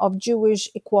rejection of Jewish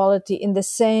equality in the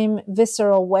same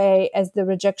visceral way as the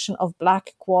rejection of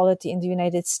Black equality in the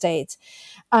United States,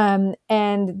 and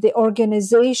the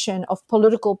organization of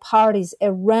political parties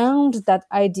around that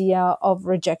idea of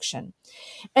rejection.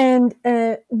 And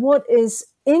what is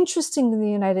interesting in the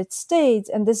United States,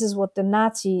 and this is what the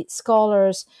Nazi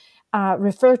scholars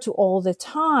refer to all the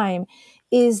time,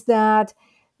 is that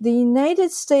the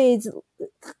United States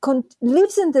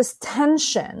lives in this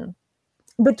tension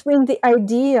between the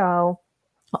ideal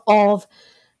of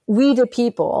we the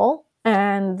people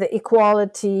and the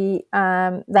equality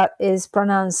that is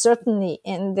pronounced certainly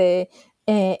in the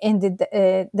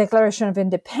Declaration of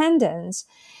Independence,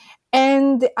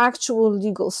 and the actual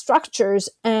legal structures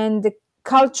and the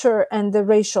culture and the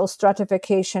racial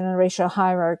stratification and racial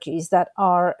hierarchies that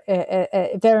are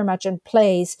very much in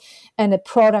place and a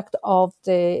product of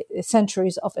the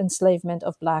centuries of enslavement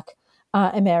of Black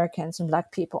Americans and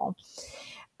Black people.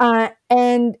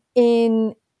 And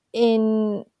in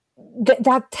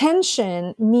that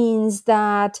tension means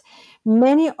that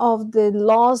many of the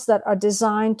laws that are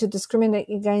designed to discriminate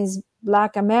against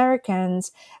Black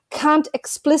Americans can't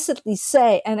explicitly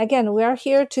say, and again, we are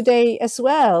here today as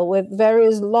well with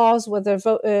various laws, whether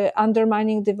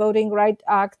undermining the Voting Rights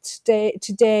Act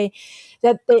today,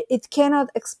 that it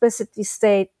cannot explicitly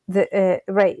state the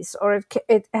race, or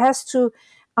it has to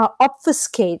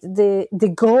obfuscate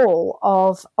the goal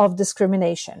of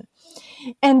discrimination.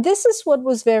 And this is what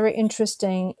was very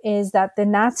interesting, is that the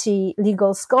Nazi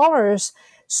legal scholars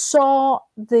saw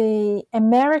the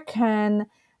American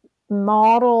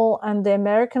model and the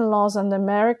American laws and the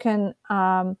American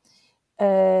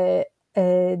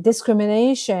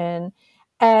discrimination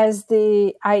as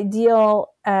the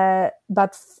ideal,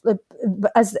 but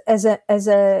as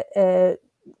a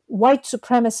white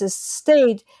supremacist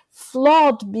state,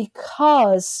 flawed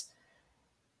because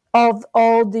of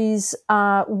all these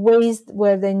ways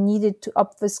where they needed to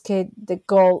obfuscate the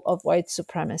goal of white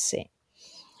supremacy.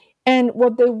 And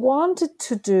what they wanted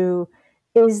to do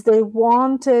is they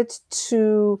wanted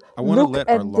to look at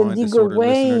the legal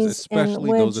ways in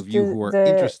which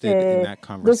the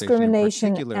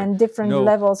discrimination and different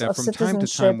levels of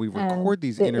citizenship and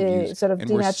the sort of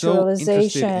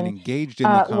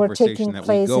denaturalization were taking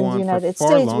place in the United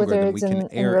States, whether it's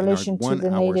in relation to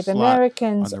the Native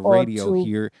Americans or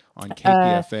to on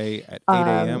KPFA at 8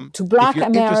 a.m. To Black if you're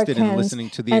Americans, interested in listening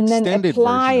to the extended version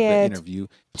of the interview,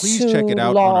 please check it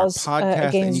out on our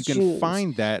podcast, and you can Jews.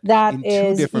 find that in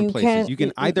is, two different places. You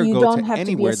can either go to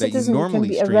anywhere that you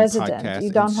normally stream podcasts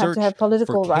you don't and have search to have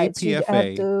political for rights.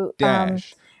 KPFA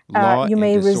dash Law you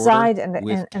may and Disorder reside in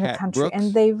with a Kat country, Brooks,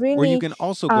 and they really or you can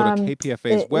also go to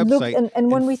KPFA's website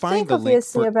and when we find think the link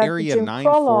obviously for about Area the Jim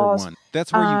Crow laws, 941.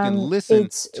 That's where you can listen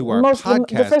to our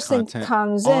podcast the first thing content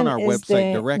comes on in our is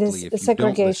website directly if you don't listen to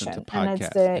segregation, and it's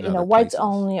podcasts in the other whites places.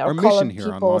 only or Our colored mission here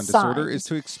on people Law and Disorder is signs.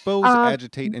 to expose,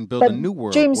 agitate, and build a new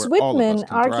world James where all of us Whitman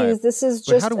can argues thrive. this is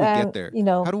But just how do we get there?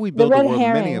 How do we the build a red world many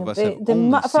herring. of us have The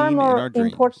only far seen in more our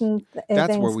dreams? important That's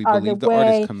things where we are believe the the way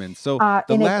artists come in. So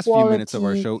the last few minutes of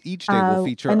our show each day will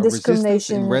feature a and resistance in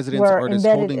discrimination residence were artist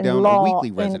embedded holding in down a law weekly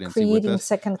in residency with creating us,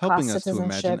 second-class helping us to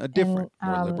imagine citizenship a different,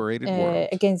 more liberated world.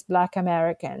 against Black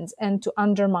Americans, and to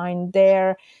undermine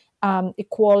their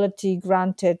equality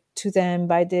granted to them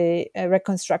by the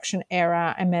Reconstruction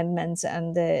era amendments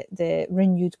and the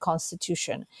renewed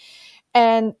Constitution.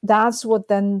 And that's what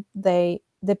then they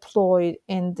deployed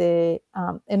in the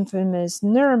infamous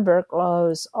Nuremberg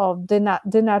laws of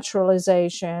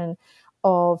denaturalization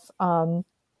of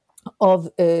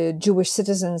Jewish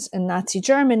citizens in Nazi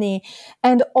Germany,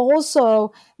 and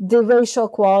also the racial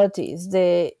qualities.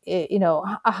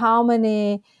 How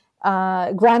many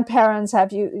grandparents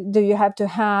do you have to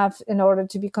have in order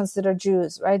to be considered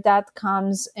Jews? Right, that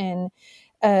comes in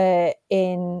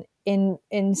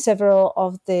several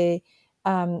of the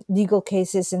legal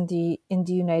cases in the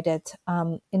United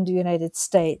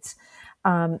States.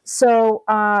 So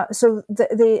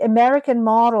the American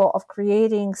model of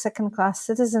creating second-class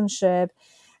citizenship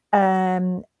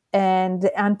and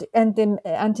the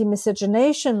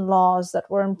anti-miscegenation laws that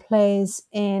were in place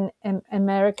in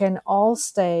American all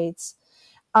states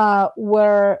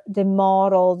were the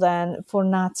model then for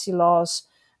Nazi laws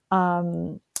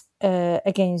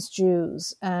against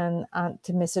Jews, and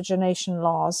anti-miscegenation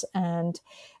laws and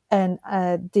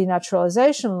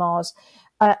denaturalization laws.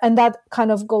 And that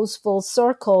kind of goes full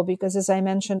circle because, as I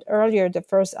mentioned earlier, the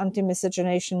first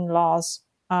anti-miscegenation laws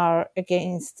are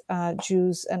against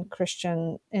Jews and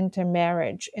Christian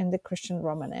intermarriage in the Christian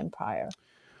Roman Empire.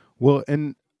 Well,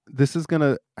 and this is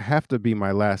gonna have to be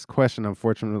my last question.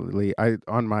 Unfortunately, I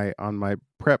on my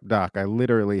prep doc, I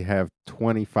literally have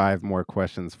 25 more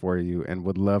questions for you, and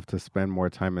would love to spend more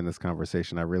time in this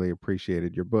conversation. I really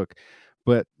appreciated your book,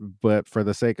 but for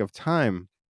the sake of time,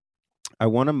 I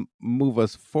want to move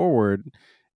us forward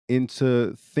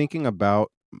into thinking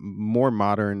about more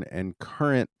modern and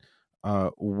current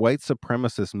white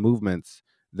supremacist movements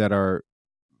that are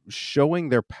showing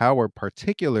their power,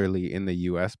 particularly in the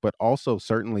US, but also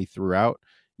certainly throughout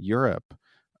Europe.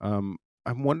 I'm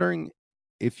wondering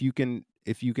if you can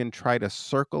try to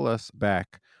circle us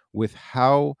back with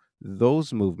how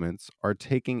those movements are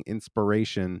taking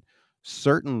inspiration,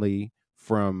 certainly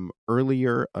from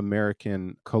earlier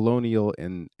American colonial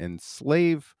and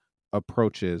slave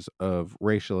approaches of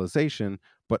racialization,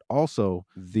 but also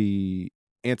the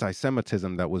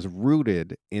anti-Semitism that was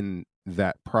rooted in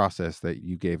that process that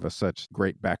you gave us such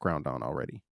great background on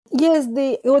already. Yes,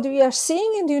 what we are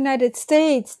seeing in the United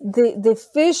States, the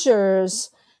fissures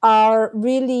are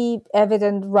really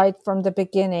evident right from the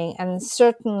beginning. And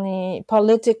certainly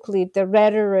politically, the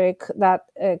rhetoric that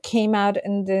came out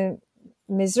in the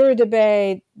Missouri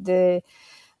debate, the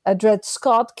Dred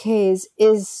Scott case,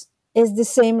 is the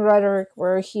same rhetoric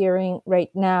we're hearing right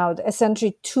now.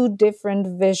 Essentially, two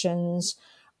different visions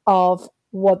of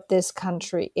what this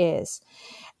country is.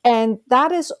 And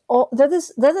that is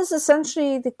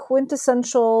essentially the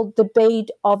quintessential debate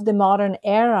of the modern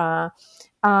era.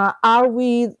 Are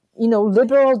we,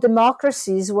 liberal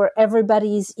democracies where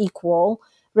everybody is equal,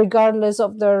 regardless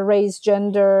of their race,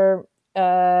 gender,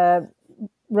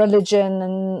 religion,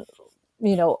 and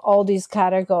all these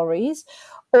categories,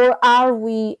 or are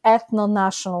we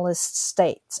ethno-nationalist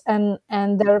states, and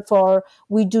therefore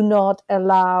we do not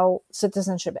allow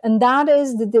citizenship? And that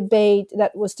is the debate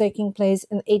that was taking place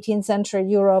in 18th century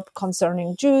Europe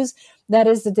concerning Jews. That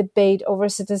is the debate over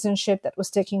citizenship that was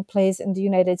taking place in the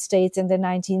United States in the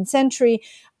 19th century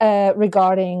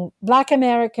regarding Black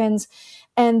Americans.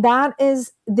 And that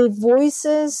is the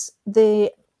voices,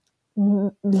 the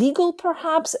legal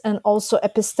perhaps, and also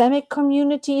epistemic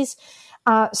communities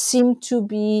seem to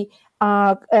be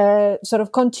sort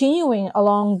of continuing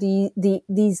along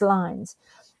these lines.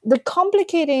 The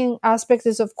complicating aspect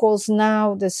is, of course,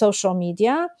 now the social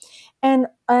media. And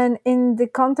in the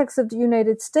context of the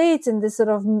United States, in this sort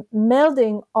of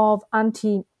melding of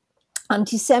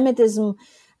anti-Semitism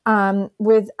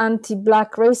with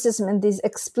anti-Black racism in these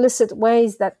explicit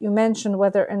ways that you mentioned,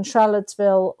 whether in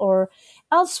Charlottesville or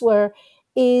elsewhere,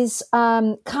 is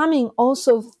coming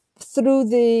also through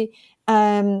the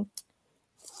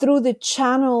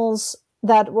channels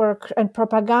that were and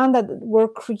propaganda that were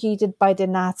created by the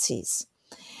Nazis.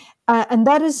 And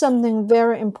that is something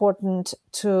very important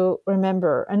to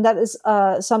remember. And that is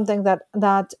something that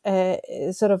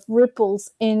sort of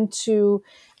ripples into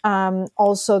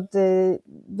also the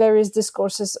various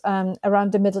discourses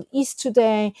around the Middle East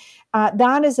today.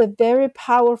 That is a very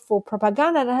powerful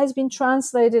propaganda that has been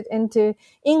translated into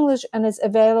English and is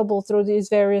available through these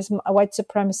various white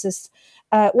supremacist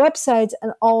websites.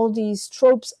 And all these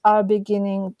tropes are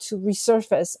beginning to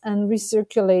resurface and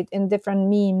recirculate in different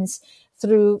memes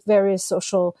through various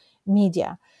social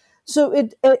media. So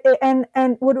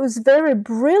and what was very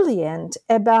brilliant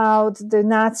about the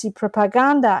Nazi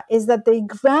propaganda is that they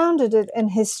grounded it in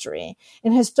history,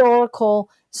 in historical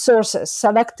sources,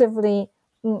 selectively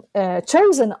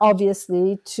chosen,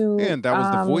 obviously, to And that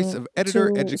was the voice of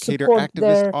editor, educator, support activist,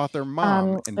 their author,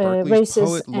 mom, and Berkeley's racist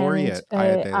poet laureate, and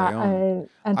Aya de Leon.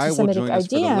 I will anti-Semitic join us for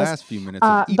the ideas, last few minutes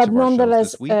of each but of our shows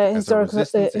nonetheless, this week as our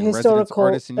resistance and residence historical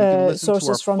artist, and you can listen to our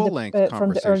sources from full-length the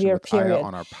conversation earlier with Aya period.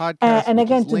 on our podcast, And which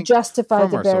again, is to linked justify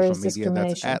from the our social various media.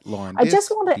 That's discrimination. at Law and I just Dis,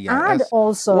 want to add DIS, or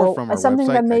also from our something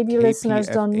website that at maybe listeners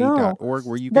don't know, kpfa.org,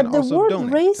 where you can that the also word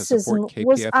donate to support racism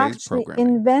was KPFA's actually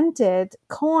programming. invented,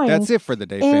 coined That's it for the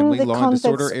day, in family. the Law and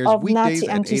Disorder context airs of weekdays Nazi at 8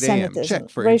 a.m. anti-Semitism, Check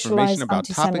for information racialized about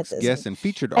topics, anti-Semitism. guests, and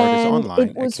featured artists And online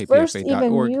it at was first even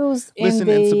kpfa.org. used in Listen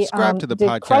and subscribe to the the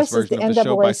podcast crisis, the version of the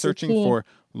show by searching NAACP for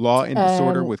Law and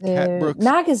Disorder with Kat Brooks,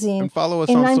 magazine and follow us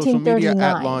in on social media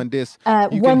at Law 1939, and Dis. You can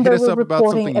when hit they us were up about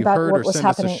reporting something you about heard, what or was send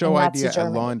us a happening in show Nazi idea at Law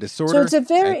Germany. and So Disorder it's a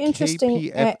very at interesting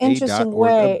kpfa.org. A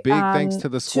way big thanks to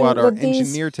the to squad. Our that these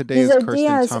engineer today is Kirsten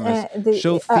ideas Thomas.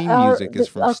 Show theme music is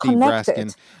from are Steve connected.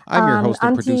 Raskin. I'm your host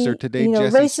and producer today,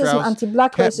 Jesse Racism, Strauss.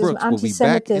 anti-Black Kat racism, Brooks will be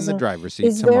back in the anti-Semitism driver's seat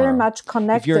is very tomorrow. much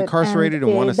connected. If you're incarcerated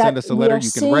and want to send that us a we letter, are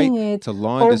you can write seeing it to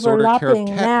Law and Disorder, care of overlapping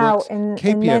Kat now Brooks, in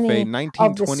KPFA many of the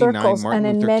 1929 circles Martin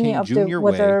and in in many King of the, Jr.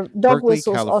 whether Way, dog Berkeley,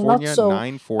 whistles or not California, so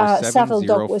subtle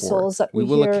dog 94704. whistles that We we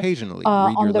will hear occasionally read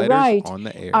your on the letters right, on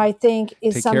the air. I think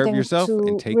is Take care of something yourself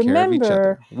and to take care of each remember,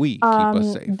 other. We keep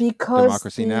us safe. because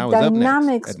Democracy the Now! Is up next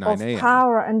dynamics at 9 of a.m.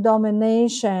 power and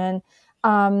domination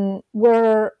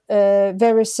were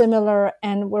very similar,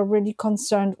 and were really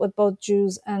concerned with both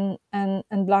Jews and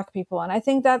Black people. And I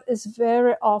think that is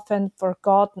very often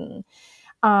forgotten,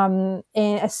 and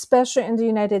especially in the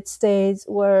United States,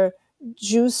 where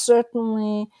Jews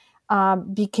certainly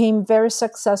became very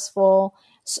successful.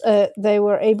 They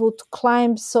were able to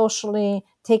climb socially,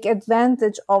 take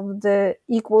advantage of the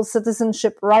equal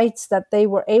citizenship rights that they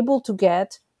were able to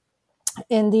get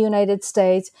in the United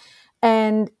States.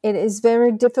 And it is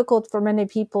very difficult for many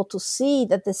people to see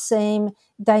that the same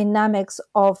dynamics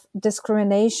of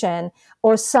discrimination,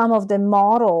 or some of the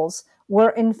models, were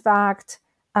in fact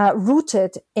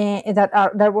rooted in,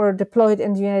 that were deployed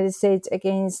in the United States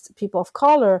against people of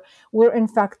color, were in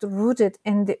fact rooted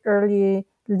in the early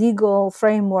legal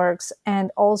frameworks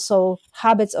and also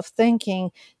habits of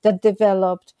thinking that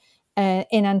developed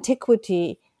in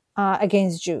antiquity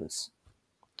against Jews.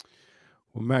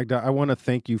 Well, Magda, I want to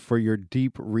thank you for your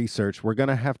deep research. We're going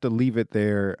to have to leave it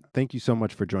there. Thank you so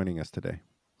much for joining us today.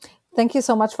 Thank you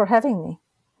so much for having me.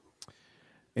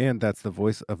 And that's the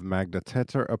voice of Magda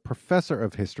Teter, a professor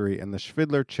of history and the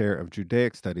Schvidler Chair of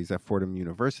Judaic Studies at Fordham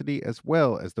University, as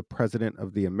well as the president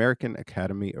of the American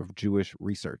Academy of Jewish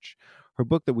Research. Her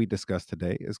book that we discussed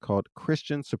today is called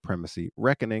Christian Supremacy: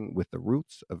 Reckoning with the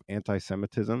Roots of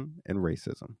Antisemitism and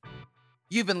Racism.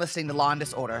 You've been listening to Law and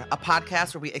Disorder, a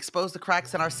podcast where we expose the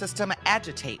cracks in our system,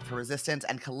 agitate for resistance,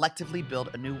 and collectively build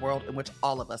a new world in which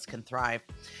all of us can thrive.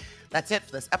 That's it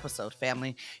for this episode,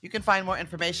 family. You can find more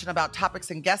information about topics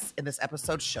and guests in this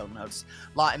episode's show notes.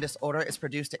 Law and Disorder is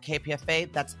produced at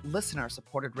KPFA, that's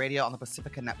listener-supported radio on the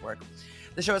Pacifica Network.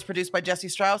 The show is produced by Jesse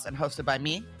Strauss and hosted by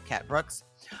me, Kat Brooks.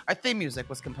 Our theme music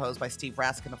was composed by Steve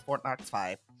Raskin of Fort Knox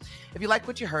 5. If you like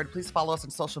what you heard, please follow us on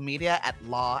social media at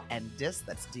Law and Dis,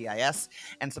 that's D-I-S,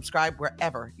 and subscribe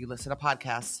wherever you listen to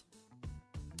podcasts.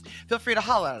 Feel free to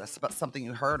holler at us about something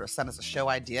you heard, or send us a show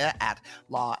idea at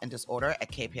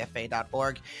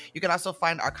lawanddisorder@kpfa.org. You can also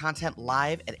find our content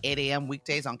live at 8 a.m.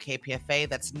 weekdays on KPFA.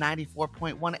 That's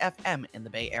 94.1 FM in the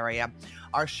Bay Area.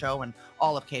 Our show and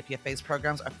all of KPFA's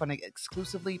programs are funded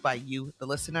exclusively by you, the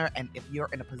listener. And if you're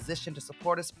in a position to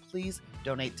support us, please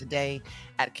donate today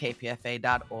at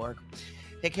kpfa.org.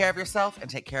 Take care of yourself and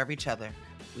take care of each other.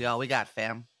 We all we got,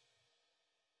 fam.